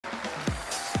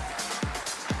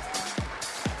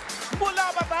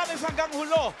Biyernes hanggang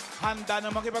Hulo, handa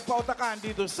na makipagpautakan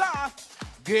dito sa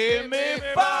Gimme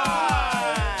 5!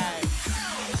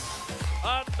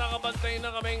 At nakabantay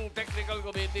na kaming technical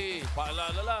committee.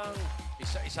 Paalala lang,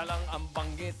 isa-isa lang ang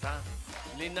banggit, ha?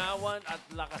 Linawan at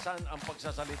lakasan ang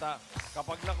pagsasalita.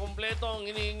 Kapag nakumpleto ang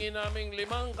hinihingi naming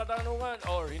 5 katanungan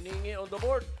or hinihingi on the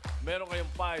board, meron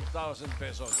kayong 5,000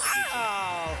 pesos.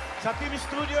 Wow! Sa Team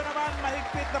Studio naman,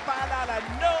 mahigpit na paalala,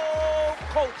 no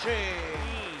coaching!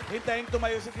 Hintayin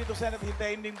tumayo si Tito Sen at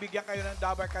hintayin ding bigyan kayo ng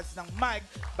Dabar Cards ng mic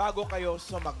bago kayo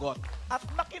sumagot. At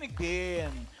makinig din.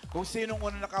 Kung sinong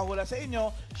unang nakahula sa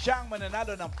inyo, siyang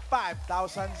mananalo ng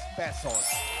 5,000 pesos.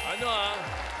 Ano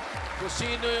kung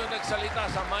sino yung nagsalita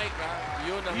sa mic, ha?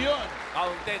 Yun ang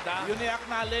counted, ha? Yun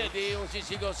i-acknowledge. Hindi yung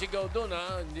sisigaw-sigaw dun,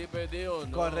 ha? Hindi pwede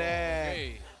yun. Correct.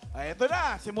 Okay. Ay, ito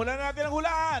na. Simulan na natin ang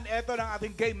hulaan. Ito ng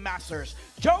ating Game Masters.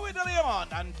 Joey De Leon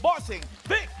and Bossing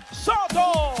Vic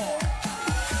Soto!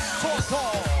 Soto!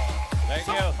 Thank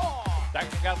you.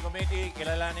 Technical Committee,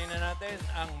 kilalanin na natin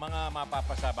ang mga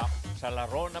mapapasabak sa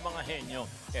laro ng mga henyo.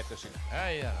 Ito sila.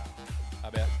 Ayan.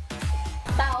 Aber.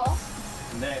 Tao.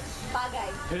 Hindi. Bagay.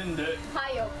 Hindi.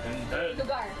 Hayop. Hindi.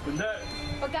 Lugar. Hindi.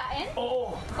 Pagkain.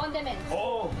 Oo. Condiments.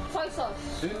 Oo. Soy sauce.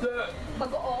 Hindi.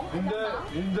 Bagoong. Hindi. Alamang.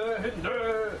 Hindi. Hindi.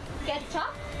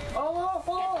 Ketchup. Oo.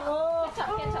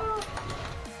 Ketchup.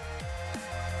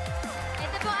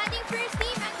 Ito po ating first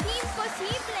team, ang Team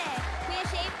Posible. Kuya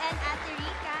Shape and Ate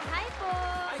Rica. Hi po!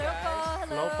 Hello po.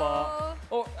 Hello po.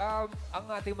 Oh, ang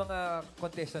ating mga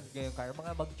contestant ngayon, Kaya,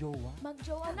 mga magjowa.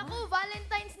 Magjowa. Naku,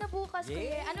 Valentine's na bukas.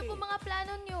 Yay! Kuya. Ano po mga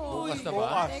plano nyo? Bukas na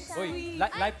ba? Uy,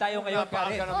 live tayo ngayon,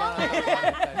 Kare.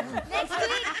 Next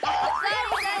week! Sorry.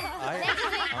 Next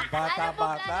week. Ang bata-bata, ano po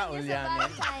plano nyo sa Ulyanin.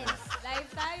 Valentine's? Live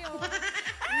tayo.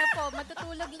 Ano po,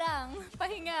 matutulog lang.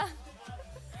 Pahinga.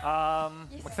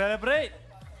 Mag-celebrate!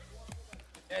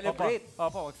 Celebrate.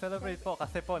 Opo, mag-celebrate po.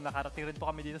 Kasi po, nakarating rin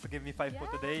po kami dito sa Gimme 5 po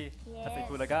today. Kasi Yes.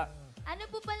 Bulaga. Ano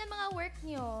po pala mga work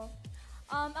nyo?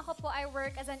 Ako po, I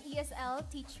work as an ESL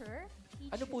teacher.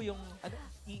 Ano po yung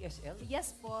ESL?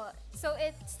 Yes po. So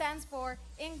it stands for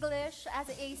English as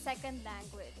a second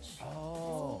language.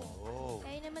 Oh.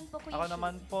 Kayo naman po, Kuya Ako Shape.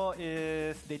 naman po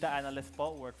is data analyst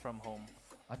po, work from home.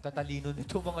 Ang tatalino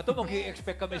nito mga to.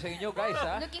 Mag-i-expect kami sa inyo, guys,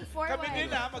 ha? Looking forward. Kami din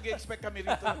mag-expect kami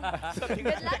rito sa Good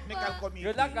luck technical po. committee.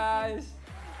 Good luck, guys!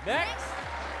 Next!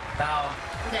 Tao.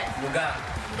 Hindi. Lugar.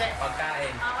 Hindi.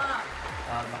 Pagkain. Oo.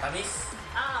 Matamis.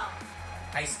 Oo.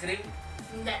 Ice cream.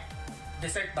 Hindi.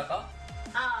 Dessert ba to?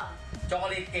 Oo.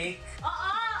 Chocolate cake.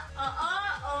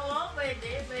 Oo.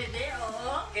 Pwede.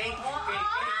 Oo. Cake. Oo. Cake.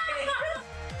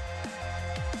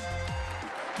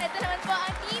 Ito naman po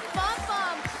ang Team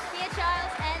Pom-Pom. Kuya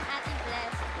Charles and Ate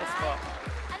Bless. Yes po.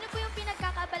 Ano po yung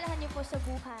pinagkakabalahan niyo po sa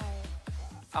buhay?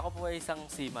 Ako po ay isang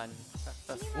seaman.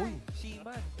 Uy,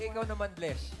 Seaman. Ikaw naman,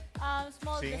 Bless.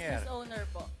 Small business owner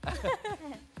po.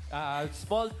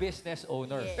 Small business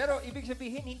owner. Yes. Pero ibig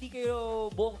sabihin, hindi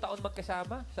kayo buong taon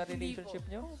magkasama sa relationship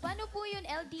nyo? Paano po yun?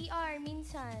 LDR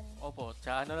minsan. Opo,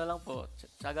 tsaka ano na lang po.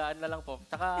 Tsagaan na lang po.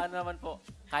 Tsaka ano naman po,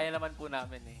 kaya naman po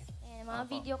namin eh. Ayan, mga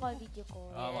video call.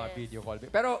 Mga video call.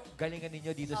 Pero galingan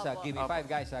ninyo dito sa Opo. Gimme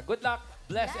 5, guys. Good luck,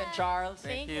 Bless and Charles.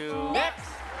 Thank Thank you. you. Next!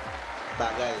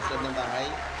 Bagay, sa loob ng bahay,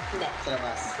 Hindi. sa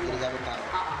labas, ginagamit tao,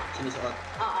 Oo. sinusuot,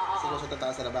 Oo. sinusuot ang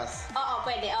tao sa labas, Oo,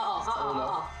 pwede. Oo. Sa ulo?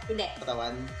 Hindi.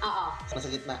 katawan, Oo. sa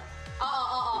gitna, Oo.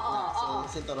 so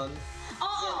sinturon,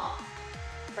 Oo.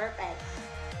 Perfect.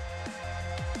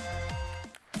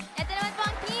 Ito naman po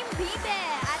ang Team Bibe.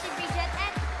 Ate Bridget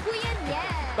and Kuya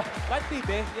Niel. Ba't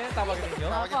Bibe? Yan ang tawag ninyo?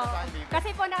 Opo. Kasi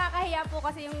po nakakahiya po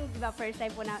kasi yung diba, first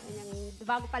time po na yung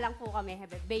bago pa lang po kami,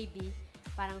 baby.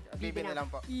 Parang bibi na lang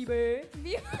po. Bibe.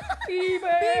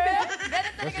 Bibe.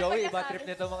 Ganun Boss Joey, iba trip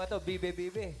nito mga to. Bibe.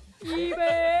 Bibe.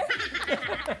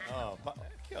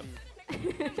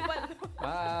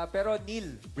 Pero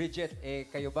Neil, Bridget,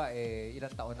 kayo ba,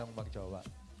 ilang taon nang magjowa?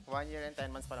 1 year and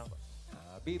 10 months pa lang po.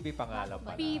 Bibi pangalan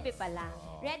pala. Bibe pa lang.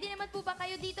 Ready naman po ba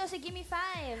kayo dito sa Gimme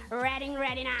 5? Ready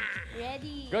na.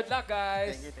 Ready. Good luck,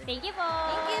 guys! Thank you po.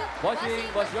 Thank you. Bossing,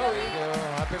 Boss Joey.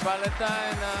 Happy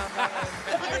Valentine.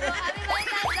 Happy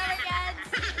Valentine's, Summer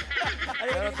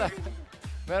Cats.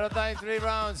 Meron tayong 3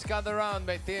 rounds. Kada round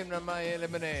may team na may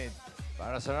eliminate.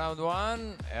 Para sa round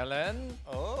 1, Ellen.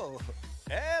 Oh,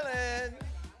 Ellen!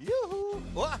 Yoo-hoo!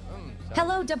 Wah!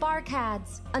 Hello,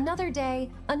 Dabarkads! Another day,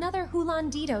 another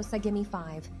Hulandito sa Gimme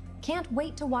 5. Can't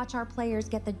wait to watch our players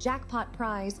get the jackpot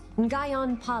prize,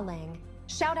 Ngayon Palang.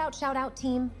 Shout out,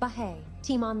 Team Bahay,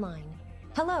 Team Online.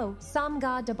 Hello,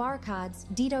 Samga Dabarkads,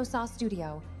 Dito sa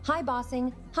Studio. Hi, Bossing.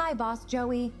 Hi, Boss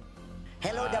Joey.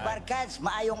 Hello, Dabarkads!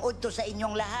 Maayong udto sa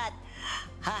inyong lahat.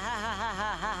 Ha ha ha ha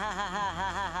ha ha ha ha ha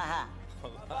ha ha ha.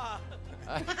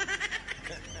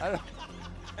 Ano?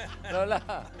 Lola,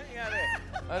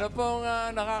 ano pong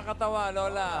nakakatawa,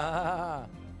 Lola?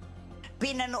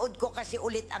 Pinanood ko kasi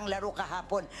ulit ang laro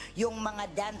kahapon, yung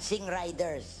mga dancing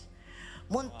riders.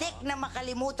 Muntik na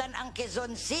makalimutan ang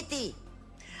Quezon City.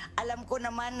 Alam ko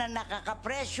naman na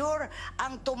nakaka-pressure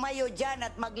ang tumayo dyan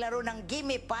at maglaro ng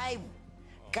GIMME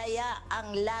 5. Kaya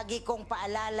ang lagi kong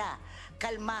paalala,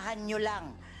 kalmahan nyo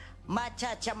lang.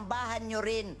 Matsatsambahan nyo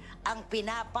rin ang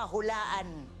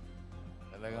pinapahulaan.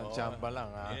 Talagang tsamba lang,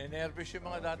 ha? Nervous yung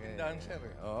mga dating dancer.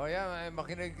 Oo, yan.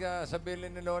 Makinig ka sa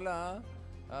bilin ni Lola,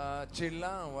 ha? Chill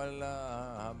lang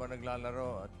habang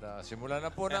naglalaro. At simulan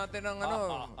na po natin ang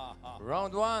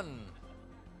round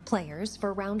 1. Players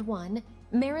for round 1,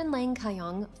 Marin Lang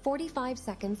Kayong, 45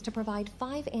 seconds to provide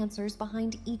 5 answers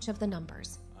behind each of the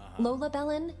numbers. Lola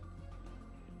Belen,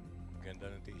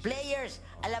 Players,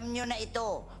 alam nyo na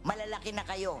ito, malalaki na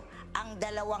kayo. Ang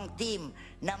dalawang team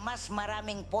na mas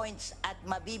maraming points at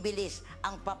mabibilis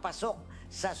ang papasok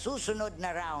sa susunod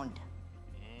na round.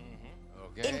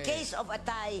 Okay. In case of a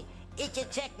tie,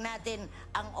 i-check natin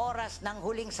ang oras ng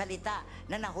huling salita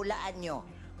na nahulaan nyo.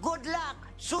 Good luck!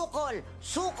 Sukol!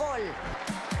 Sukol!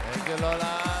 Thank you,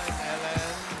 Lola and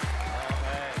Ellen.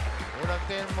 Okay. Unang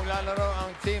team maglalaro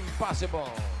ang Team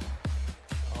Possible.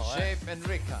 Shape and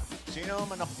Rika. Sino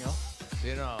manok nyo?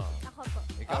 Sino? Ako po.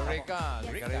 Ikaw, Rika.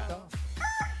 Rika rito.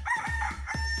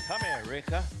 Come here,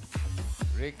 Rika.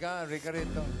 Rika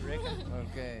rito. Rika.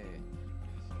 Okay.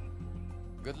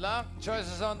 Good luck.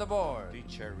 Choices on the board.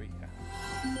 Teacher Rika.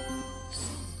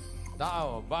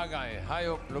 Tao, bagay,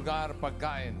 hayop, lugar,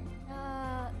 pagkain.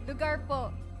 Lugar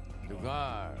po.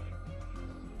 Lugar.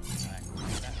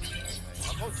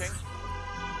 Coaching.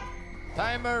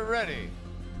 Timer ready.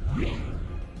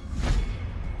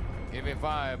 Give me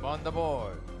 5 on the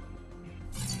board.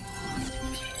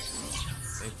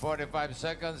 In 45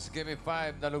 seconds, give me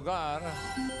 5 na lugar.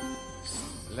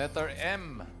 Letter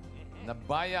M na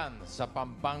bayan sa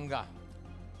Pampanga.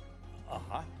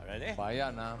 Aha, ready?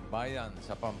 Bayan, ha? Bayan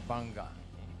sa Pampanga.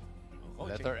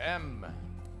 Letter M.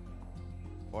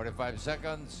 45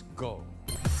 seconds, go.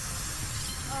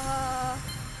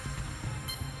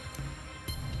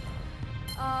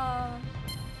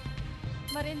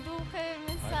 Marinduque,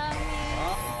 Misamis.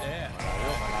 Hindi.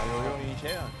 Malayo yung isa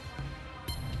yun.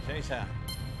 Isa.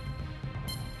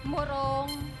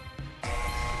 Morong.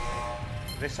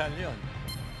 Rizal yun.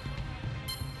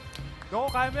 Go,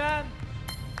 kaya mo yan.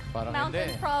 Parang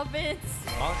Mountain hindi. Province.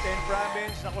 Mountain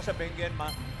Province. Ako sa Benguet,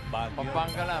 Baguio.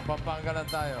 Pampanga lang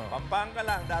tayo. Pampanga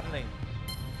lang, darling.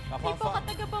 Hindi po ka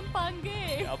taga Pampanga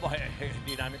eh. Aba,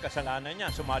 hindi namin kasalanan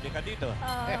niya. Sumali ka dito.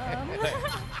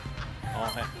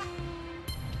 Okay.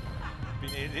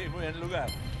 Pinili mo yung lugar.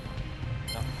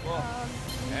 Naku.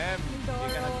 Hindi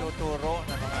ka nagtuturo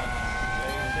ng mga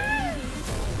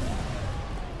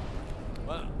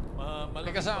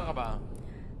May kasama ka ba?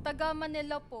 Taga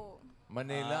Manila po.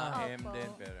 Manila. Opo. din,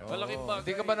 pero... Malaking bagay.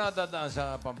 Hindi ka ba nadadaan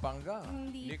sa Pampanga?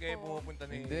 Hindi kayo po. pumupunta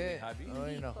ni Hindi. Javi?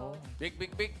 Ay, nako.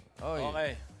 Big. Oy.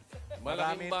 Okay. Malaking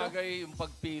Marami bagay yung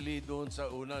pagpili doon sa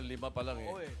una, 5 pa lang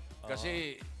eh.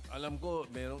 Kasi alam ko,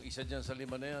 merong isa dyan sa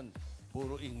 5 na yan,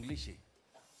 puro English eh.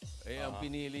 Ang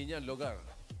pinili niya, lugar.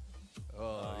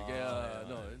 Kaya,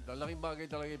 malaking bagay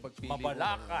talaga yung pagpili.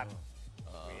 Mabalakat.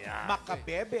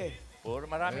 Makabebe. Puro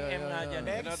maraming M nga dyan.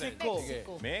 Mexico.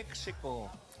 Mexico.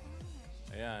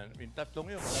 Ayan, yung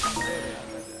tatlong yun.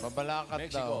 Mabalakat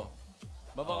Mexico.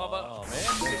 daw.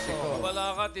 Mexico.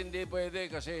 Mabalakat, hindi pwede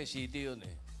kasi city yun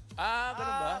eh.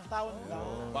 Ganun ba? Town lang.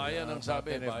 Bayan ang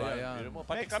sabi, bayan. Pero mo,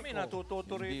 pati kami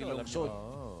natututo rito. Hindi lungsod.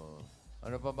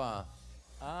 Ano pa ba?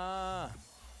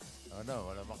 Ano?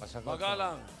 Wala bang kasagot?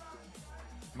 Magalang.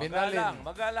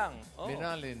 Magalang. Oh.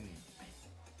 Minalin.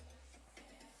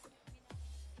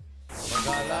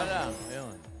 Magalang.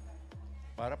 Ayun.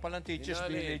 Para palang teacher's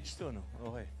Minalin. village to, no?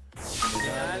 Okay.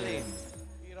 Minalin.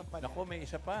 Hirap pa. Naku, may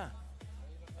isa pa.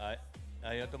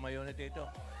 Ayaw tumayo na dito.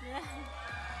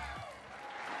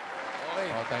 Okay.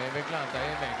 Tahimik lang,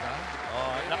 ha?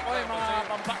 Naku, yung mga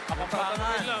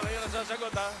kapampangan. lang, ngayon ang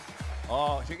sasagot ha.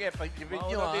 Sige, pag-ibig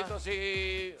nyo, Mauna ha? dito si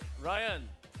Ryan.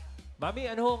 Mami,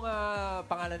 ano hong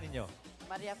pangalan ninyo?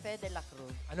 Maria Fe de la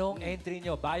Cruz. Ano hong entry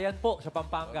nyo? Bayan po sa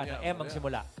Pampanga na M ang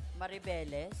simula.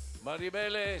 Maribeles.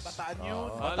 Maribeles. Bataan yun.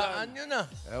 Bataan nyo na.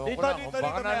 Ewan Dito, ko lang, dito, kung baka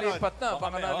dito meron. nalipat na.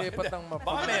 Baka nalipat ang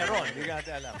Baka meron. Hindi ka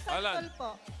natin alam. Alan. po.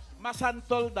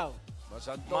 Masantol daw.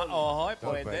 Masantol.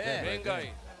 Pwede. Mengay.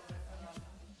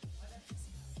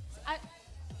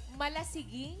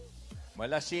 Malasiging?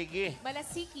 Malasigi.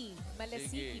 Malasiki.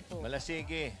 Malasiki po.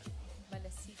 Malasigi.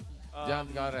 Malasiki. Diyan,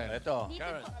 Karen. Ito. Dito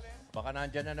Karen. po. Baka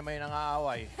nandyan na naman yung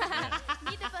nangaaway.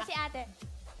 Dito po si ate.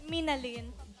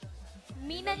 Minalin.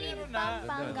 Minalin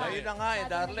Pampanga. Ayun na nga eh,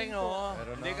 darling, oh.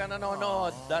 Hindi ka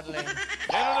nanonood, darling.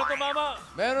 Meron na tumama.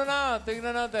 Meron na.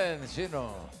 Tingnan natin.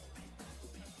 Sino?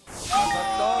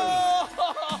 Santol.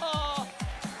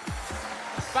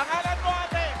 Pangalan mo,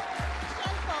 ate.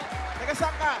 Saan po? Taga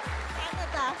saan ka?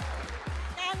 Canada.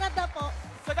 Canada po.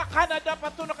 Taga Canada pa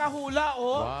ito nakahula,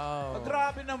 oh. Wow.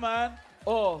 Grabe naman.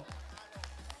 Oh.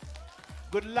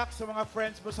 Good luck sa mga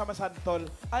friends mo sa Masantol.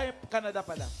 Ay, Canada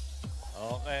pala.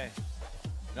 Okay.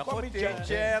 Naku, Comedian. Team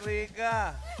Cherry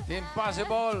ka. Team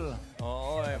Possible.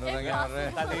 Oo, eh. Ano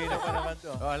nangyari? Talino pa naman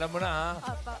to. Oh, alam mo na, ha?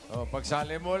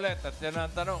 Pagsali mo ulit at yan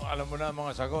ang tanong, alam mo na ang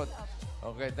mga sagot.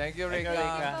 Okay, thank you, Rika.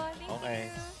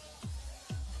 Okay.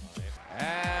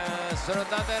 And sunod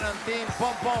natin ang Team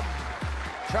Pom Pom.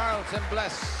 Charles and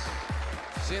Bless.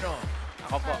 Sino?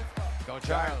 Ako po. Ikaw,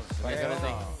 Charles.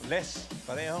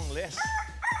 Parehong less.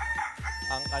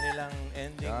 Ang kanilang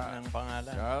ending ng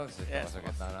pangalan. Charles, ito sa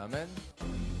gitna namin.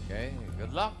 Okay,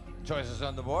 good luck. Choices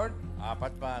on the board. 4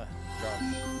 pa,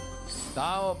 Charles.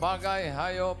 Tao, bagay,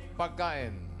 hayop,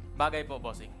 pagkain. Bagay po,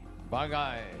 bossing.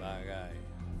 Bagay. Bagay.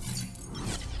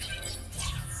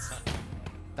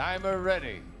 Timer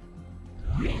ready.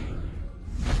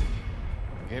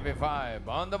 Give me 5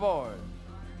 on the board.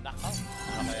 Nakaw.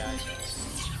 Ano kaya ito?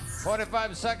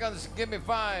 45 seconds, give me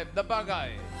 5. The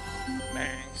bagay.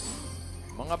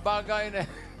 Mga bagay na...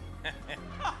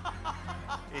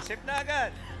 Isip na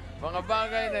agad. Mga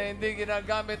bagay na hindi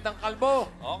ginagamit ng kalbo.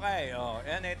 Okay,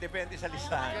 yan eh, depende sa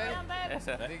listahan. Yes,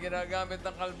 sir. Hindi ginagamit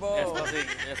ng kalbo. Yes, bossing.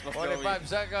 Yes, boss 45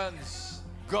 seconds.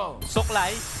 Go.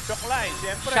 Suklay. Suklay,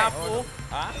 siyempre. Shampoo.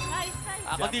 Ha?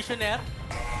 Conditioner.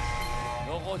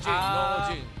 No coaching, no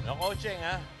coaching. No coaching,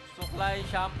 ha? Suklay,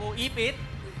 shampoo, ipit.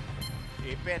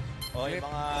 Ipit. O, yung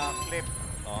mga clip.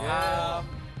 Oh. Yeah.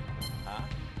 Ha?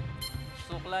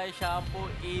 Suklay, shampoo,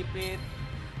 ipit.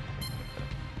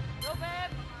 Go,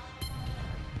 Beb!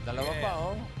 Dalawa pa,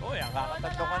 oh. Oh, yan,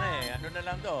 kakatatlo ka na eh. Ano na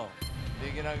lang to? Hindi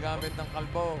ginagamit ng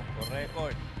kalbo. For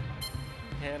record.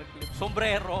 Hair clip.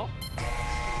 Sombrero.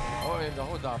 Oh, yun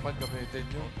ako, dapat gamitin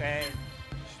nyo. Okay.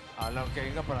 Alam kayo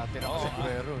nga, parati na kasi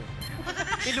sombrero.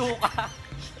 Piluka.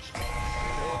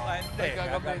 Piluka, hindi. Ay,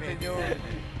 gagamitin nyo.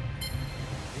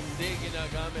 Hindi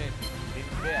ginagamit.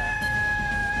 Hindi,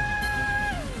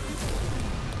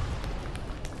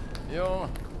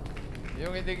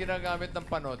 Yung hindi ginagamit ng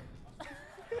panot.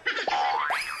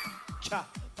 Cha.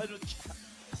 Ano cha?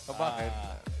 Bakit?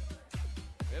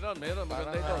 Meron.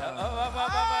 Maganda ito.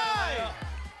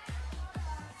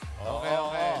 Okay.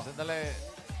 Sandali.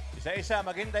 Isa-isa,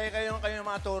 maghintay kayo ng kayong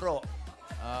mga turo.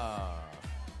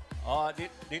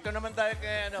 Dito naman tayo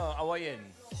kay awayin.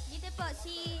 Dito po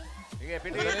si... Sige,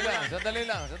 Sandali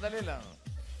lang.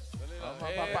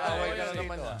 Mapapaaway ka na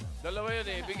naman yan. Dalawa yan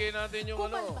eh. Bigay natin yung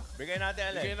Bigay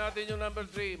natin alin. Bigay natin yung number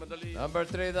 3. Madali. Number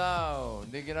 3 daw.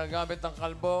 Hindi ginagamit ng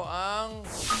kalbo ang...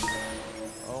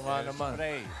 Oo nga naman.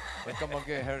 Spray. Ba't ka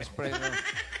mag-hairspray na?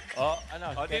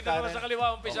 Dito naman sa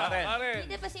kaliwa, umpisa. Karen.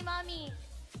 Dito po si Mommy.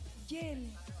 Gel.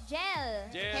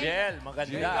 Gel.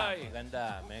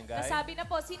 Maganda. Mengay. Nasabi na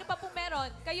po. Sino pa pong meron?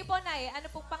 Kayo po, Nay. Ano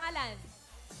pong pangalan?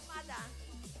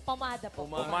 Pomada po.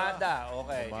 Pomada.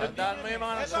 Okay. Tandaan mo yung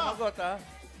mga sumagot, ha?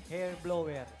 Hair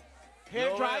blower.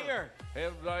 Hair dryer.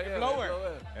 Hair dryer. Blower.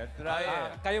 Hair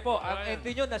dryer. Kayo po, ang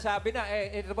entry nyo, nasabi na.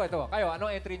 Ito. Kayo,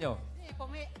 anong entry nyo?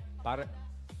 Para...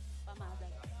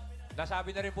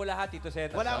 Nasabi na rin po lahat, Tito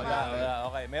Sen. Wala.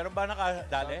 Okay. Meron ba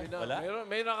nakadali? Wala?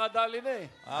 May nakadali na eh.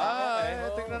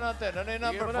 Tingnan natin. Ano yung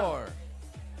number 4?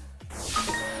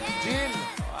 Jill.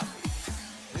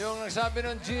 Yung nagsabi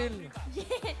ng Jill.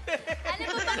 Ano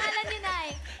po pangalan ni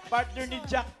Nay? Partner ni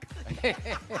Jack. 5,000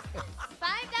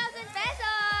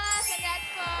 pesos! Congrats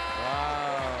po!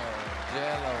 Wow.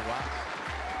 Jill, wow.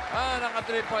 Naka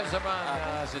 3 points naman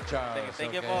si Charles.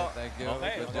 Thank you po. Thank you.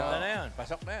 Okay. Good Pasok job. na yan.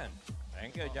 Pasok na yan.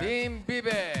 Thank you, Jack. Team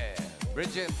Bibe.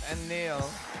 Bridget and Neil.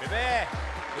 Bibe!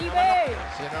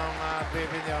 Sinong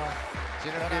Bibe nyo?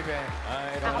 Sinong Bibe?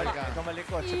 Ito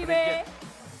malikot. Si Ibe. Bridget.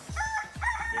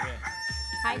 Bibe.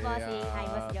 Hi, Bossing. Hi,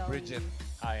 Boss Joey. Bridget.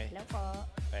 Hi. Hello po.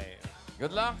 Okay.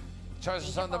 Good luck.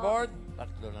 Choices on the board.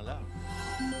 Tatlo na lang.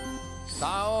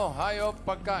 Tao, hayop,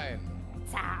 pagkain.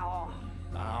 Sao.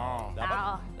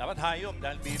 Dapat hayop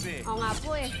dahil bibi. Oo nga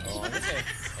po eh. Oo, kasi.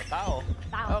 Tao.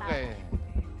 Okay.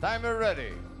 Timer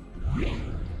ready.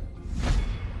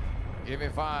 Give me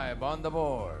 5 on the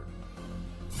board.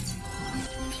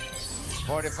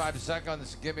 45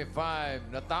 seconds. Give me 5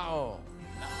 na tao.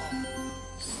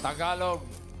 Tagalog.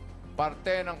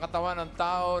 Parte ng katawan ng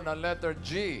tao na letter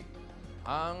G.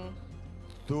 Ang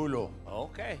dulo.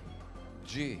 Okay.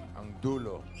 G, ang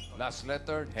dulo. Last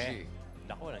letter, G.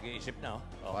 Naku, nag-iisip na.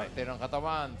 Okay. Parte ng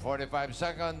katawan, 45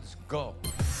 seconds, go.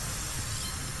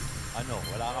 Ano,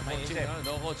 wala ka may Coaching, isip. ha?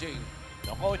 No coaching.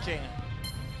 No coaching.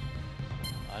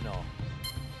 Ano?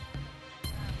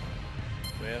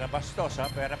 Pera bastos, ha?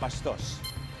 Pera bastos.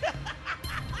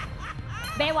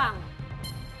 Bewang.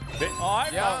 Ay,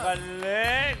 Yeah.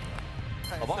 magaling!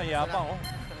 Aba, ang yabang, oh.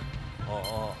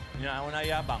 Oo. Nauna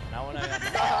yabang. Ay,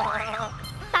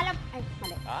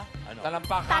 mali. Ha? Ano?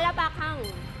 Talampakan. Talapakang.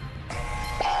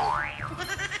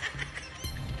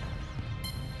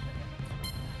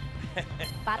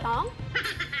 Batong?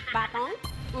 Batong?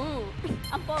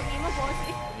 Ang pogi mo,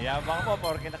 bossy. Yabang mo,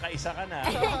 porque nakaisa ka na.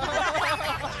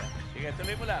 Sige,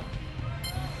 tuloy mo lang.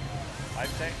 5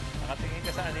 seconds. Nakatingin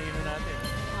ka sa anino natin.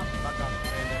 Bagang.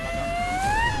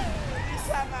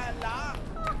 Isa nga lang.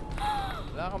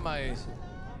 Wala ka maisip.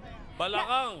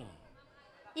 Balakang.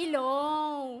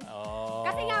 Ilong. Oh.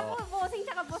 Kasi nga po, bossing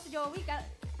tsaka boss Joey.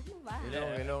 Ano ba?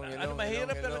 Ilong. Ano,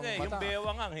 mahirap talaga eh. Yung Mata.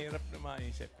 bewang ang hirap na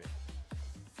maisip eh.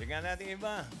 Tingnan natin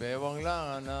iba. Bewang lang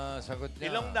ang nasagot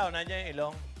niya. Ilong daw, nandiyan yung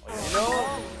ilong.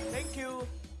 Ilong. Thank you.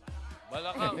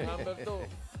 Balakang, number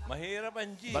 2. Mahirap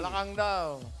ang G. Balakang daw.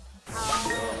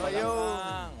 Ayun.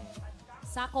 Balakang.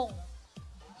 Sakong.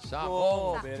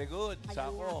 Sakong. Oh, very good.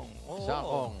 Sakong. Oo.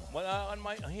 Sakong. Wala kang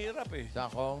ang hirap eh.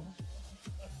 Sakong.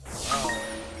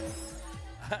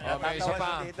 May isa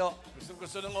pa. Dito.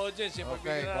 Gusto ng audience. Eh, Okay,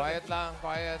 pagbigyan natin. quiet lang,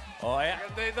 quiet. Oh, ayan.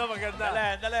 Maganda ito, maganda.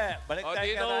 Dali. Balik Oh, tayo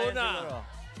dito kay Ryan una. siguro.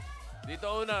 Dito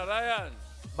una, Ryan.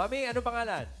 Mami, ano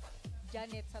pangalan?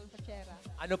 Janet Salvachera.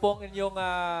 Ano po ang inyong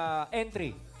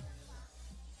entry?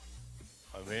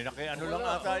 Ay, ano lang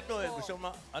ata ito eh. Gusto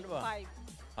ano ba?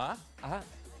 5. Ha? Aha.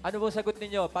 Ano po sagot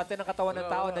ninyo? Parte ng katawan ng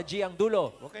tao na G ang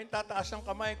dulo. Huwag kayong tataas ng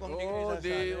kamay kung hindi Oo, nyo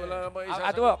di, wala namang isa.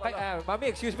 Ato po, mami,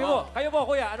 excuse me po. Kayo po,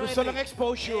 kuya. Ano Gusto entry? lang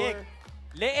exposure.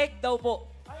 Leeg daw po.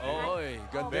 Oy,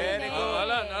 ganda. Very good.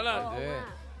 Alan.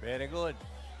 Very good.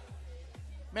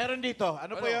 Meron dito.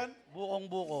 Ano po yun?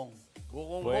 Bukong-bukong.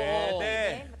 Bukong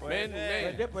Pwede.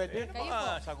 Pwede. Kayo po.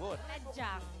 Sagot.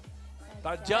 Tadyang.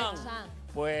 Tadyang.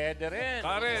 Pwede rin.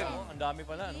 Karen. Ang dami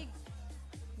pala. No?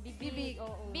 Bibig.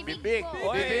 Oo. Bibig.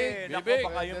 po. Oy, naku, Bibig.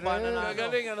 baka yung pananalo.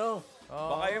 Gagaling, ano?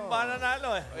 Baka yung pananalo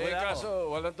eh. Eh, kaso,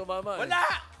 walang tumama. eh. Wala!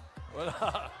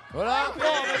 Wala.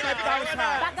 May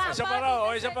 5,000. Isa pa raw,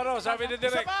 isa pa raw. Sabi ni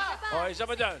Direk. Isa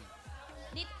pa dyan.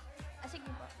 Sige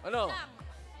po. Ano?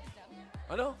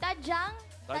 Ano? Tadyang.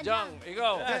 Tadyang,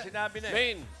 ikaw. Sinabi na eh.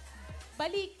 Main.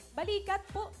 Balikat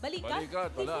po. Balikat.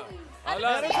 Balikat, wala.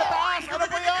 Meron Alan. sa taas. Ano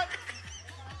po yun?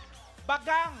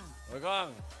 Bagang.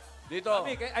 Bagang. Dito.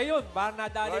 Mami, ayun, parang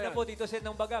nadali Ryan. na po dito sa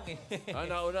ng bagang eh.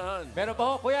 Naunahan. Meron pa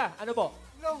ho, kuya. Ano po?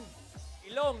 Ilong.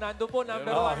 Ilong, nandun po, number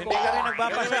Meron. 1 po. Hindi ka rin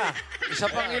nagbabasa. Isa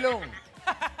pang ilong.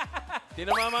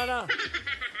 Tinamama na.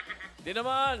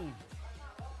 Tinamaan.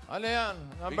 Ano yan?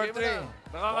 Number Bigay mo 3. na.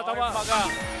 Nakakatawa. Bagang.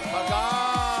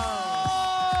 Bagang.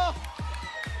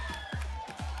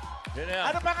 Yun na yan.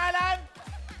 Ano pangalan?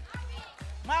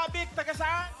 Mabik, taga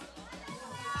saan?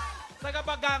 Taga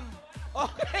Bagang.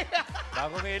 Okay.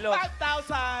 Bagong ilog.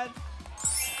 5,000.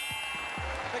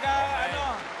 Taga ano?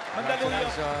 Mandaluyong.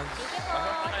 Congratulations. Thank you po.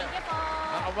 Thank you po.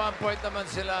 Naka 1 point naman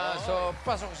sila. So,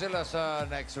 pasok sila sa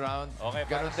next round. Okay,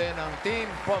 Ganon para- din ang Team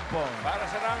Pompom. Para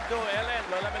sa round 2, Ellen,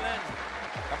 Lola Belen.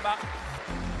 Come back.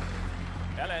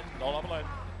 Ellen, Lola Belen.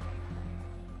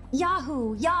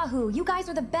 Yahoo! Yahoo! You guys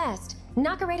are the best.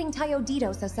 Nakarating tayo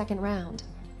dito sa second round.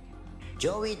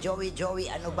 Joey,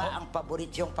 ano ba ang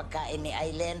paboritong pagkain ni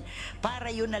Aileen? Para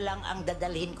yun na lang ang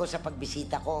dadalhin ko sa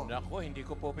pagbisita ko. Naku, hindi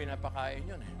ko po pinapakain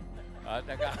yun eh.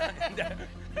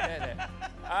 Hindi.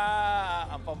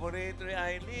 Ang paborito ni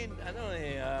Eileen,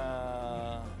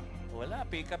 wala,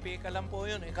 pika-pika lang po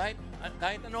yun. Kahit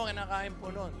ano kinakain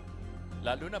po nun.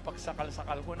 Lalo na pag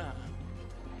sakal-sakal ko na.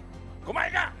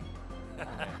 Kumain ka!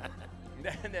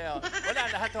 Hindi. Wala,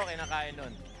 lahat ho kinakain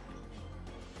nun.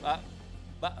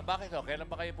 Bakit ho? Kailan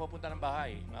ba kayo pupunta ng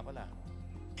bahay? Nga pala.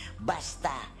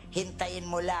 Basta, hintayin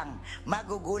mo lang.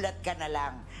 Magugulat ka na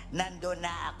lang. Nandun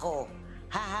na ako.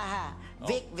 Ha.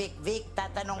 Vic,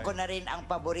 tatanong ko na rin ang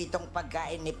paboritong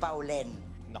pagkain ni Paulen.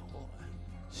 Naku.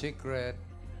 Secret.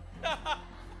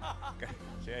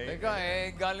 Siya, Teka,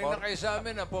 galing na kayo sa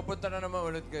amin. Pupunta na naman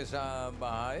ulit kayo sa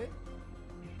bahay.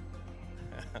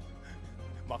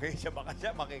 Baka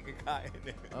siya makikikain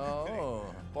eh. Oo.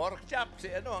 Pork chop,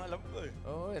 alam ko eh.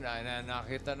 Oo,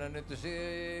 nakita na nito si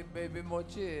Baby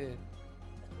Mochi eh.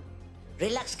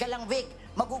 Relax ka lang, Vic.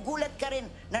 Magugulat ka rin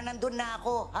na nandun na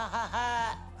ako. Ha.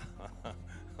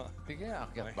 Sige,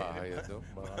 akyat bahay ito.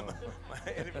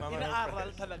 Inaaral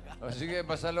talaga. O sige,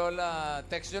 basta Lola,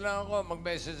 text nyo lang ako.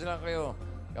 Mag-message lang kayo.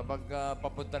 kapag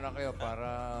papunta na kayo para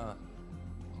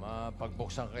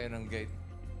mapagbuksan kayo ng gate.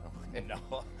 Okay.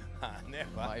 Nako. Hanep,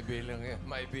 ha?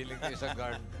 Maibiling kayo sa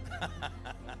guard.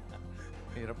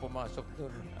 Hirap pumasok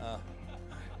doon.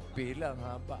 Pila, ang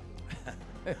haba.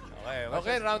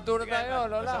 Okay, round 2 na tayo,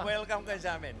 Lola. Basta welcome kayo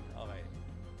sa amin. Okay.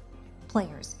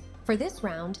 Players, for this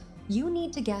round, you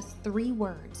need to guess 3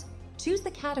 words. Choose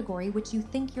the category which you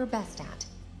think you're best at.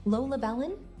 Lola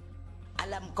Belen?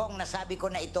 Alam kong nasabi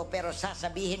ko na ito pero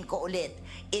sasabihin ko ulit.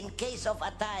 In case of a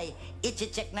tie,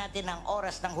 iche-check natin ang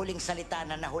oras ng huling salita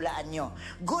na nahulaan nyo.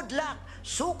 Good luck!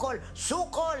 Sukol!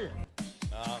 Sukol!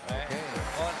 Okay.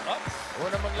 On, up.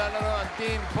 Una maglalaro ang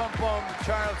Team Pompom,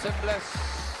 Charles and Bless.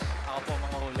 Ako po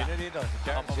mga hula. Sino dito? Si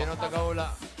Charles? Sino taga-hula?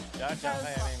 Charles,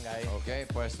 kaya rin, guys. Okay,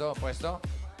 pwesto.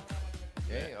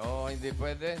 Okay, hindi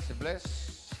pwede. Si Bless.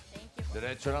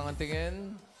 Diretso lang ang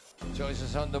tingin.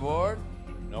 Choices on the board.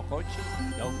 No coaching,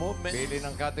 no movement. Pili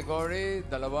ng category,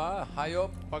 2,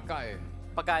 hayop, pagkain.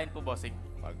 Pagkain po, bossing.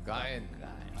 Pagkain.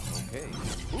 Okay.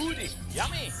 Foodie.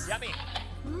 Yummy. Yummy.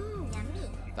 Yummy.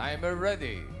 Timer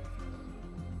ready.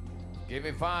 Give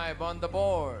me 5 on the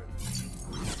board.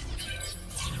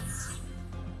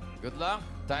 Good luck.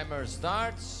 Timer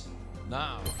starts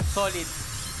now. Solid.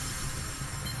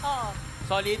 Oo.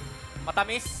 Solid.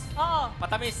 Matamis. Oo.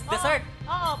 Matamis. Dessert.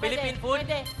 Oo, pwede. Philippine food.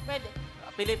 Pwede.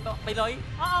 Pinoy.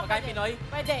 Oo, Pagkain pwede. Pinoy.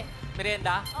 Pwede.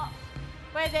 Merienda. Oo.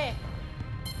 Pwede.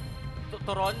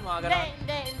 Turon, mga ganon.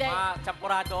 Hindi. Mga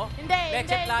champurado. Hindi.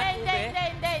 Leche plan, ube.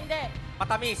 Hindi.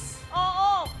 Matamis.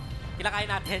 Oo. Kinakain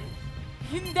natin.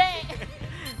 Hindi.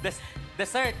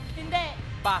 Dessert. Hindi.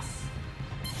 Pass.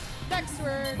 Next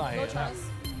word. Go, Mahirap. Charles.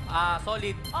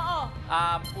 Solid. Oo.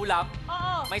 Ulam.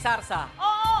 Oo. May sarsa.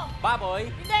 Oo. Baboy.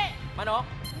 Hindi. Manok.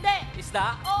 Hindi.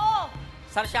 Isda. Oo.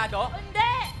 Sarsyado. Hindi.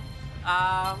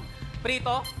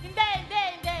 Prito. Hindi.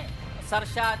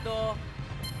 Sarsyado.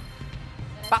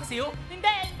 Paksiw.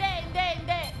 Hindi.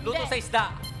 Luto sa isda.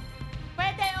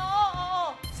 Pwede,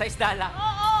 oo. Sa isda lang.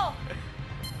 Oo.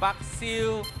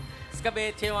 Paksiw.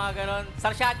 Escabeche, mga ganon.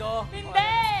 Sarsyado.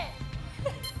 Hindi.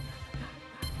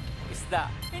 Isda.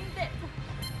 Hindi.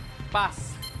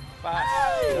 Pass.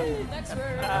 Next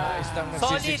word. Istang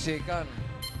Solid. nagsisiksikan.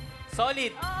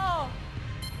 Solid. Oo.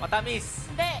 Matamis.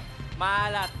 Hindi.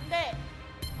 Maalat. Hindi.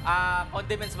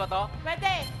 Condiments ba to?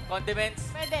 Pwede. Condiments.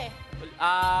 Pwede.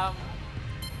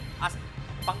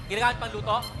 Ginagamit pang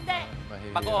luto? Hindi.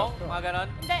 Bagoong, mga ganon.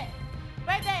 Hindi.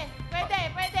 Pwede.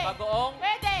 Bagoong.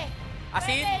 Pwede.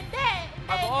 Asin? Hindi.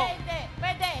 Bagoong. Hindi.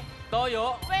 Pwede.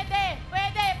 Toyo. Pwede.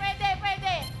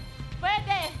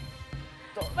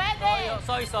 Toyo.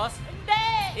 Soy sauce. Hindi.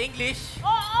 English.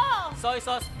 Oo. Soy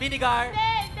sauce. Vinegar.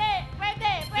 Hindi.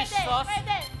 Pwede. Fish sauce.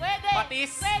 Pwede.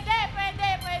 Patis.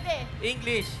 Pwede.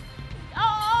 English.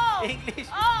 Oo. English.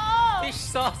 Oo. Fish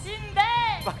sauce. Hindi.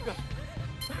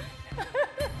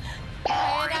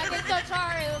 Kaya natin to,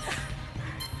 Charles.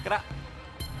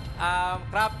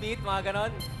 Crab meat, mga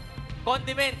ganon.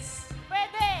 Condiments.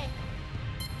 Pwede.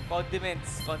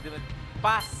 Condiments.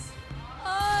 Pass.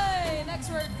 Ay,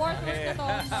 next word. Fourth word na to.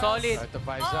 Solid. Ito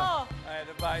pa isa. Oo.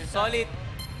 Solid.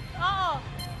 Oo.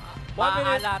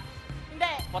 Maalat.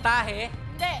 Hindi. Potahe.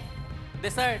 Hindi.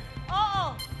 Dessert.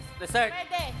 Oo. Dessert.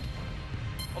 Pwede.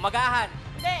 Umagahan.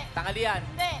 Hindi. Tanghalian.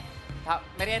 Hindi.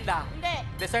 Merienda. Hindi.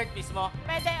 Dessert mismo.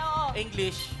 Pwede, oo.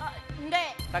 English. Hindi.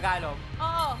 Tagalog.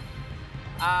 Oo.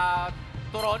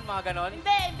 Turon, mga ganon.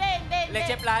 Hindi.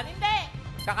 Leche plan. Hindi.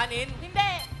 Kakanin.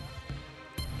 Hindi.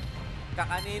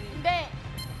 Kakanin. Hindi.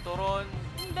 Turon.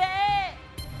 Hindi.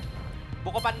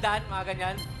 Buko pandan, mga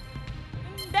ganyan.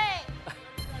 Hindi.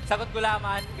 Sagot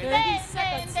gulaman. Hindi.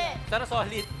 Pero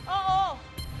solid. Oo.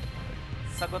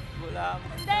 Sagot gulam.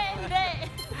 Hindi.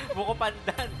 Buko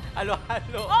pandan.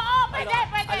 Halo-halo. Oo, pwede.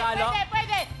 Halo-halo.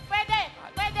 Pwede.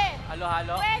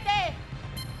 Halo-halo. Pwede.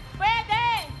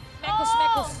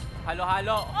 Mekos.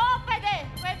 Halo-halo. Oo, pwede.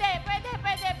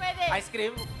 Ice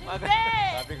cream. Hindi.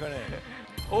 Sabi ko na eh.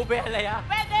 Ube alaya.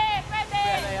 Pwede. Ube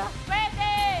alaya.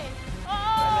 Pwede.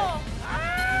 Oo.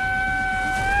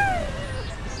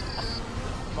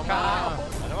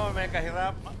 Ano mo, may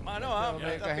kahirap.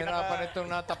 May kahirapan itong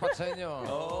natapat sa inyo.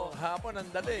 Oo, hapon ang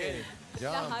dali.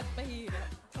 Jam. Lahat mahirap.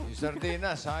 Yung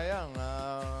sardinas, sayang.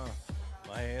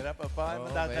 Mahirap pa.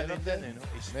 Madadali dyan eh. No?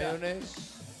 Isda. Mayonnaise,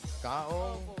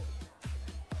 kaong.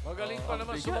 Magaling pa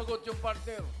naman sumagot yung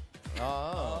partner.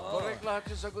 Correct lahat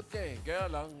yung sagot niya eh. Kaya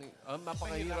lang, ang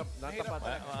napakahirap, natapat.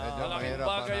 Malaking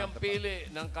bagay ang pili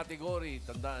ng kategory.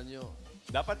 Tandaan nyo.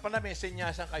 Dapat pala may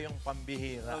senyasan kayong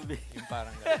pambihira. Yung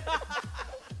parang gano'n.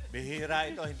 Bihira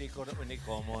ito, hindi ko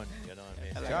common. Ganon.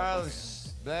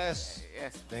 Charles, Bless.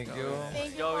 Yes. Thank you.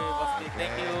 Joey, Basti.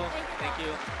 Thank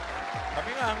you. Kami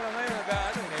nga hanggang ngayon,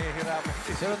 nahihirapan.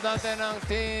 Sunod natin ang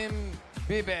Team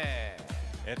Bibe.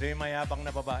 Ito yung mayabang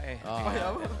na babae.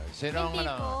 Sinong Hindi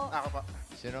ano? po. Ako po.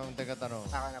 Sinong taga-tanong?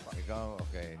 Ako na po. Ikaw,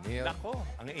 okay. Neo? Nako,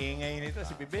 ang iingay nito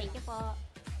si Bibi. Thank you po.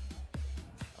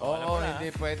 alam Oo, mo na, hindi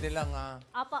pwede lang ha.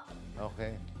 Opo.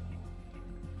 Okay.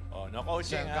 Oh, no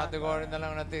coaching Isang ha. category na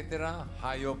lang natitira,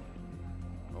 hayop.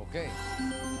 Okay.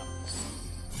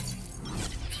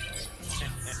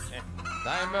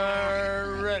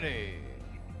 Timer ready.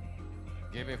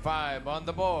 Give me 5 on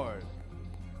the board.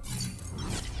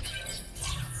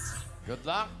 Good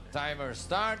luck. Timer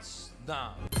starts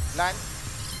now. Land,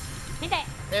 Hindi.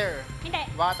 air, Hindi.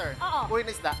 water. Oo. Uri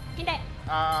ng isda. Hindi.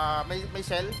 May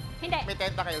shell. Hindi. May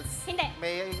tentacles. Hindi.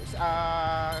 May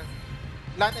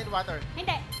land and water.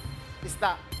 Hindi.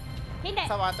 Isda. Hindi.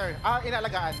 Sa water.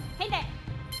 Inalagaan. Hindi.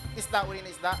 Isda, uri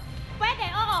ng isda. Pwede,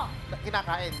 oo.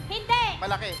 Kinakain. Hindi.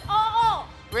 Malaki. Oo.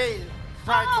 Whale.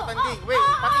 Shark, Oo, tutanding. oo, Whale,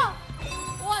 oo, pati.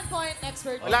 1 point,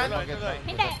 expert. Land.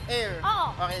 Hindi. Air. Oo.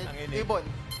 Okay. Ang init. Ibon.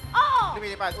 Oo.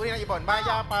 Lumilipad. Uri ng ibon.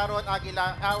 Maya, parrot,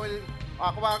 agila, owl,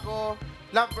 kuwago,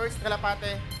 lovebirds,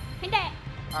 kalapate. Hindi.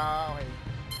 Okay.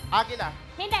 Agila,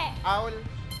 Hindi. owl,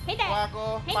 Hindi.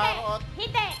 kuwago, Hindi. parrot,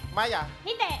 Hindi. maya,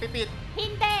 Hindi. pipit.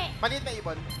 Hindi. Maliit na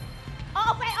ibon.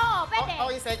 Oo, pwede. O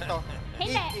insekto.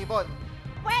 Hindi. Ibon.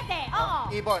 Pwede, oo.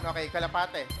 Ibon. Okay.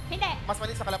 Kalapate. Hindi. Mas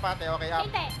maliit sa kalapate. Okay.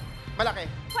 Hindi. Malaki.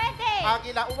 Pwede.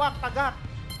 Agila, uwak, tagak.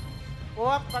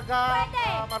 Uwak, tagak. Pwede.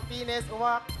 Martinez,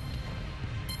 uwak.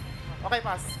 Okay,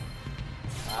 pass.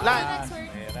 Land.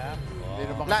 Mahirap. Hindi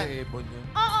naman Land. kasi ibon yun.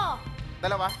 Oo.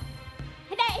 Dalawa.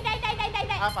 Hindi.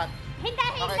 4. Hindi.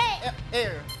 Okay.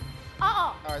 Air. Oo.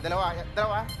 Dalawa.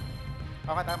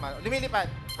 Okay, tama. Lumilipad.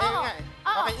 Air Oo. nga eh.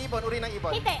 Oo. Okay, ibon. Uri ng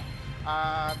ibon. Hindi.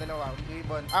 Dalawa.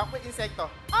 Ibon. Insekto.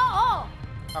 Oo.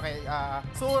 Okay,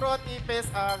 surot, ipis,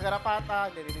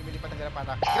 garapata. Hindi, lumilipad ng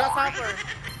garapata. Grasshopper.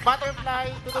 Butterfly,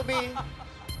 tutubi.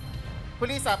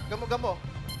 Kulisap, gamo-gamo.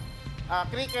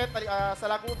 Cricket,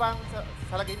 salagubang,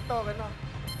 salaginto, gano'n.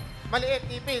 Maliit,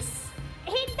 ipis.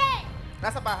 Hindi.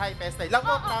 Nasa bahay, peste.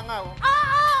 Lamok, langaw.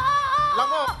 Oo.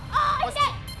 Lamok. Hindi.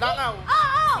 Langaw.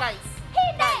 Oo. Slice.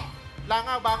 Hindi.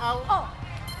 Langaw, bangaw. Oo.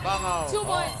 Bangaw. 2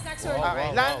 points, next word. Okay,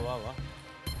 land.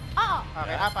 Oo.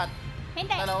 Okay, 4.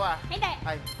 Hindi. Dalawa. Hindi.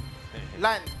 Ay.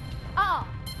 Land. Oo.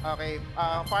 Okay,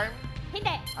 farm.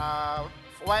 Hindi.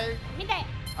 Wild. Hindi.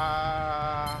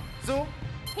 Zoo.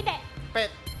 Hindi.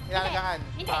 Pet. Inalagaan.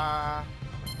 Hindi.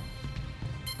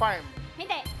 Farm.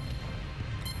 Hindi.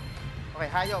 Okay,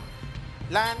 hayop.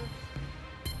 Land.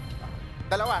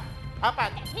 Dalawa.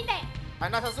 4. Hindi.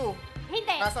 Nasa zoo.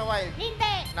 Hindi. Nasa wild.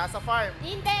 Hindi. Nasa farm.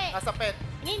 Hindi. Nasa pet.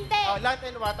 Hindi. Land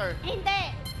and water. Hindi.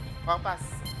 Pass.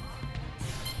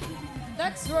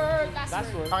 Next word,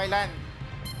 last word. Okay, land.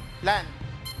 Land.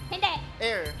 Hindi.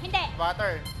 Air. Hindi.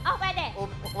 Water. Oh, pwede.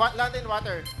 Land and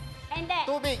water. Hindi.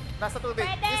 Tubig. Nasa tubig.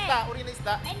 Pwede. Isda. Uri ng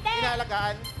isda. Hindi.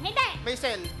 Inalagaan. Hindi. May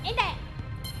shell. Hindi.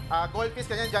 Goldfish,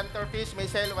 ganyan. Janterfish. May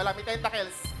shell. Wala. May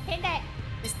tentacles. Hindi.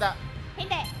 Isda.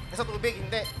 Hindi. Nasa tubig.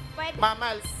 Hindi. Pwede.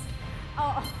 Mammals.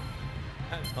 Oo.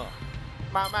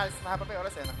 Mammals. Mahaba pa yung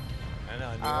oras eh. No?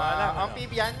 Hindi mo alam.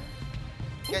 Amphibian.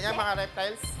 Ganyan, mga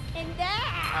reptiles. Hindi.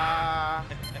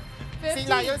 Sea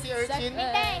lion, sea urchin.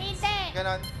 Hindi.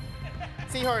 Ganon.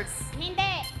 Seahorse.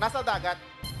 Hindi. Nasa dagat.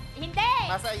 Hindi.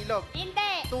 Nasa ilog.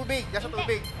 Hindi. Tubig. Nasa Hindi.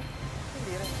 tubig.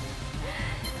 Hindi rin.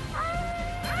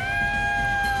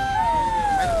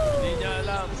 Hindi niya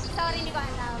alam. Sorry, hindi ko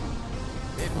alam.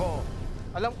 Ipo.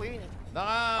 Alam ko yun eh.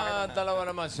 Nakadalawa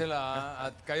naman sila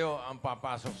at kayo ang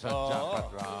papasok sa Oo. jackpot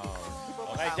round.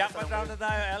 Okay, jackpot round na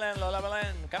tayo. Ellen, Lola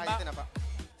Belen. Come back. na pa.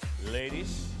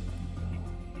 Ladies.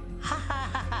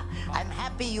 I'm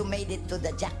happy you made it to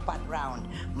the jackpot round.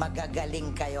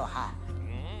 Magagaling kayo, ha?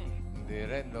 Hindi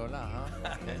rin, Lola, ha?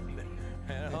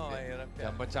 Pero, mahirap yan.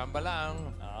 Chamba-chamba lang.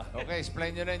 Okay,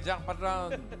 explain nyo na yung jackpot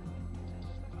round.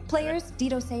 Players,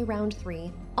 dito say round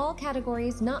 3. All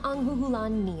categories na ang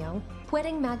huhulaan niyo,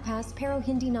 pwedeng magpass pero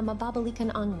hindi na mababalikan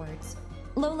ang words.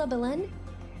 Lola Belen?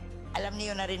 Alam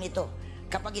niyo na rin ito.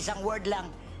 Kapag isang word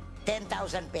lang,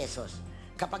 10,000 pesos.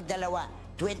 Kapag dalawa,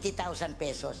 20,000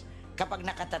 pesos. Kapag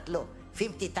nakatatlo,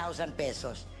 50,000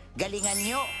 pesos. Galingan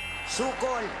nyo,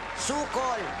 sukol,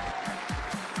 sukol!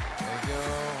 Thank you.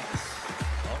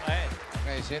 Okay.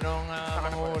 Okay, sinong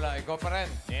manghula? Ikaw pa rin.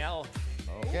 Neil.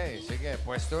 Okay, sige.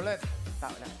 Pwesto ulit.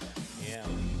 Tao lang. Yeah.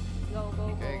 Go.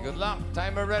 Okay, good luck.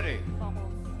 Timer ready.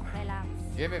 Focus. Relax.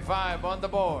 Give me 5 on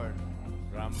the board.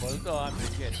 Rumble to, ha,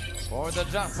 Bridget. For the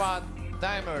jackpot,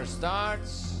 timer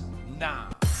starts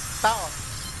now. Tao.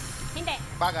 Hindi.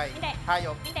 Bagay. Hindi.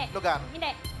 Hayop. Hindi. Lugar.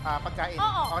 Hindi. Pagkain.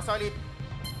 Oo. Okay, solid.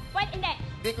 Pwede. Hindi.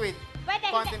 Liquid. Pwede.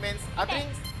 Condiments. Hindi.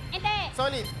 Drinks. Hindi.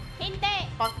 Solid. Hindi.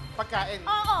 Pagkain.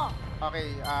 Oo. Okay,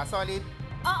 solid.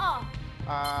 Oo.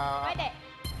 Ah, Pwede.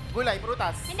 Gulay,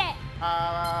 prutas. Hindi.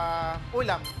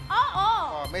 Ulam. Oo.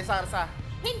 Oh, may sarsa.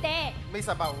 Hindi. May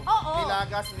sabaw. Oo.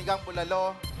 Nilaga, sinigang,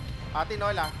 bulalo.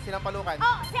 Tinola, sinampalukan.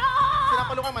 Oo. Oo.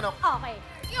 Sinampalukan manok. Okay.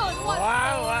 Yun.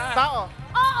 Wow! Tao.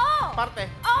 Oo. Parte.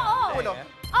 Oo. Ulo.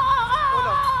 Oo.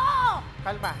 Ulo. Oo.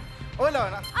 Kalma. Ulo.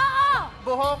 Oo.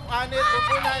 Buhok, anit,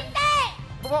 bumbunan. Hindi.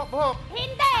 Buhok.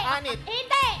 Hindi. Anit.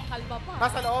 Hindi. Kalma pa.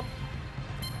 Nasa loob.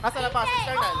 Nasa labas. Hindi.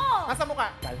 External. Oo. Nasa muka.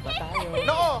 Kalma tayo.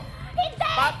 Noo.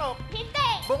 Hindi. Batok. Hindi.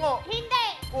 Bungo. Hindi.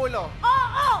 Ulo.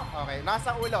 Oo. Okay,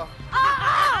 nasa ulo.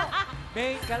 Oo.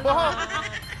 May kalma. Buhok.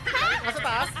 Nasa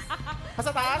taas.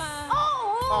 Nasa taas.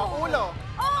 Oo. Oh, ulo.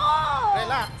 Oo.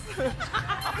 Relax.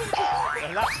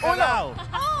 Relax ka Ulo. daw.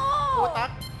 Oo.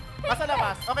 Utak. Nasa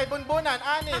labas. Okay, bunbunan,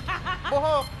 anit,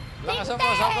 buhok, Lakasan mo,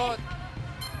 sagot.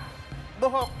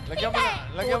 buhok. Lagyan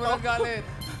mo ng galit.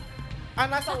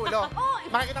 Nasa ulo.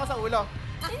 Makikita ko sa ulo.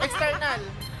 External.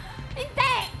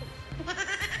 Hindi.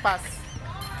 Pass.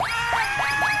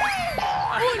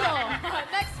 Ulo.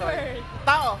 Next word.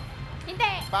 Tao.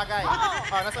 Hindi. Bagay.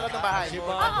 Oo. Nasa loob ng bahay.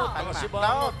 Oo. Kalma.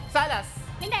 Tao. Salas.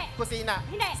 Hindi. Kusina.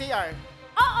 Hindi. CR.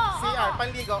 Oo. CR. Oo.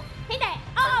 Panligo. Hindi.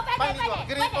 Oo, pwede, Panligo. pwede.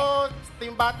 Gripo,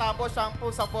 timba, tabo, shampoo,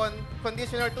 sabon,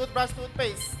 conditioner, toothbrush,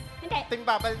 toothpaste. Hindi.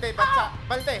 Timba, balde, batsa.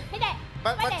 Balde. Hindi.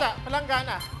 Pwede. Batsa.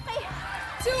 Palanggana.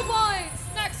 2 points.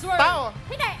 Next word. Tao.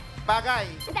 Hindi. Bagay.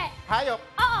 Hindi. Hayop.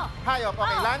 Oo. Hayop.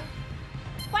 Okay. Oo. Land.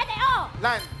 Pwede, oo.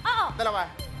 Land. Oo. Dalawa.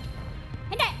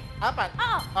 Hindi. Apat.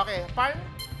 Oo. Okay. Farm.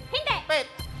 Hindi. Pet.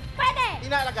 Pwede.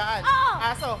 Inaalagaan. Oo.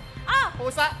 Aso. Oo.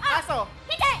 Pusa. Aso.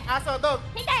 Hindi. Aso. Dog.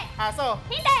 Hindi. Aso.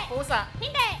 Hindi. Pusa.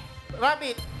 Hindi.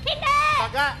 Rabbit. Hindi.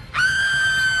 Daga.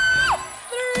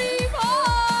 3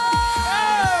 points.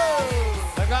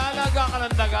 Nag-aalaga ka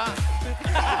ng daga.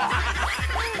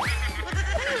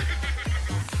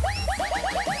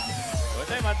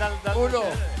 Buti, madaldal. Ulo.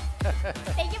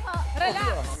 Thank you po.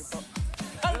 Relax.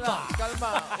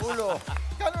 Kalma. Ulo.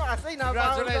 Kalma kasi.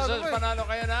 Congratulations. Panalo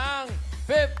kayo ng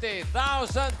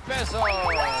 50,000 pesos.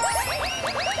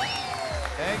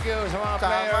 Thank you sa mga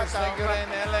players. Thank you rin,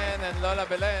 Ellen and Lola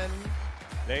Belen.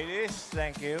 Ladies,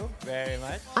 thank you very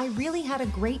much. I really had a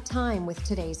great time with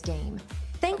today's game.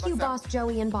 Thank you, Boss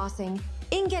Joey and Bossing.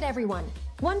 Inget everyone.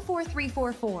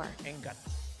 14344. Ingat.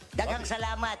 Daghang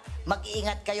salamat.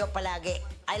 Mag-iingat kayo palagi.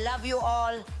 I love you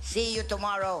all. See you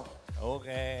tomorrow.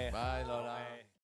 Okay. Bye, Lola.